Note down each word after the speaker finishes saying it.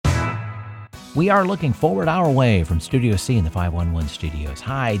We are looking forward our way from Studio C in the 511 studios.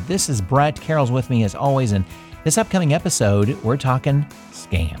 Hi, this is Brett. Carol's with me as always, and this upcoming episode, we're talking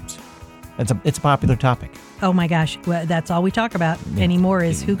scams. It's a popular topic. Oh my gosh, well, that's all we talk about anymore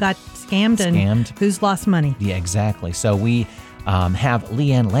is who got scammed and who's lost money. Yeah, exactly. So we have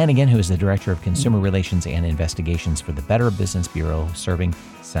Leanne Lanigan, who is the Director of Consumer Relations and Investigations for the Better Business Bureau, serving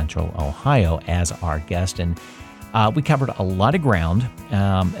Central Ohio, as our guest. And we covered a lot of ground.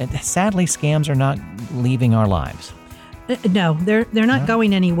 And sadly, scams are not leaving our lives. No, they're not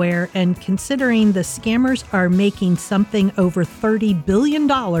going anywhere. And considering the scammers are making something over $30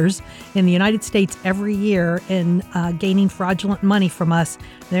 billion in the United States every year and gaining fraudulent money from us,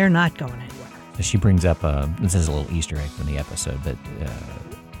 they're not going anywhere. So she brings up, this is a little Easter egg from the episode, but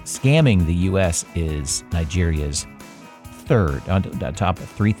scamming the U.S. is Nigeria's third, on the top of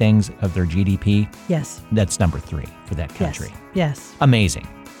three things of their GDP. Yes. That's number 3 for that country. Yes. Amazing.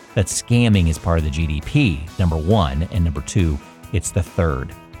 That scamming is part of the GDP, number 1, and number 2, it's the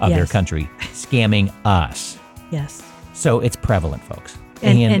third of their country, scamming us. Yes. So it's prevalent, folks.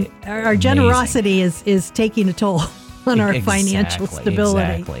 And our generosity is taking a toll on our financial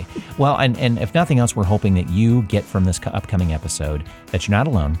stability. Exactly. Well, and if nothing else, we're hoping that you get from this upcoming episode that you're not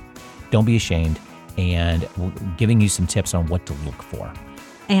alone, don't be ashamed, and we're giving you some tips on what to look for.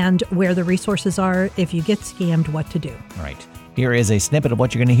 And where the resources are if you get scammed, what to do. All right. Here is a snippet of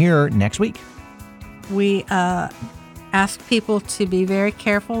what you're going to hear next week. We ask people to be very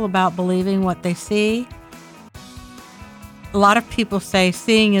careful about believing what they see. A lot of people say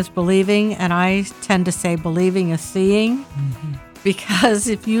seeing is believing, and I tend to say believing is seeing. Mm-hmm. Because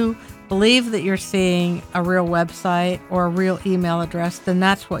if you believe that you're seeing a real website or a real email address, then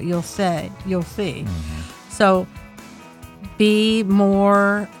that's what you'll see. Mm-hmm. So be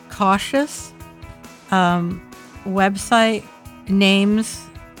more cautious. Website names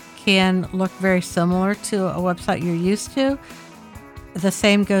can look very similar to a website you're used to. The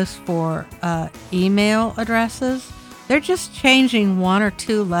same goes for email addresses. They're just changing 1 or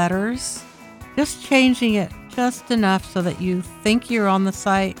 2 letters, just changing it just enough so that you think you're on the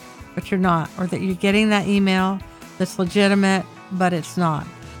site, but you're not, or that you're getting that email that's legitimate, but it's not.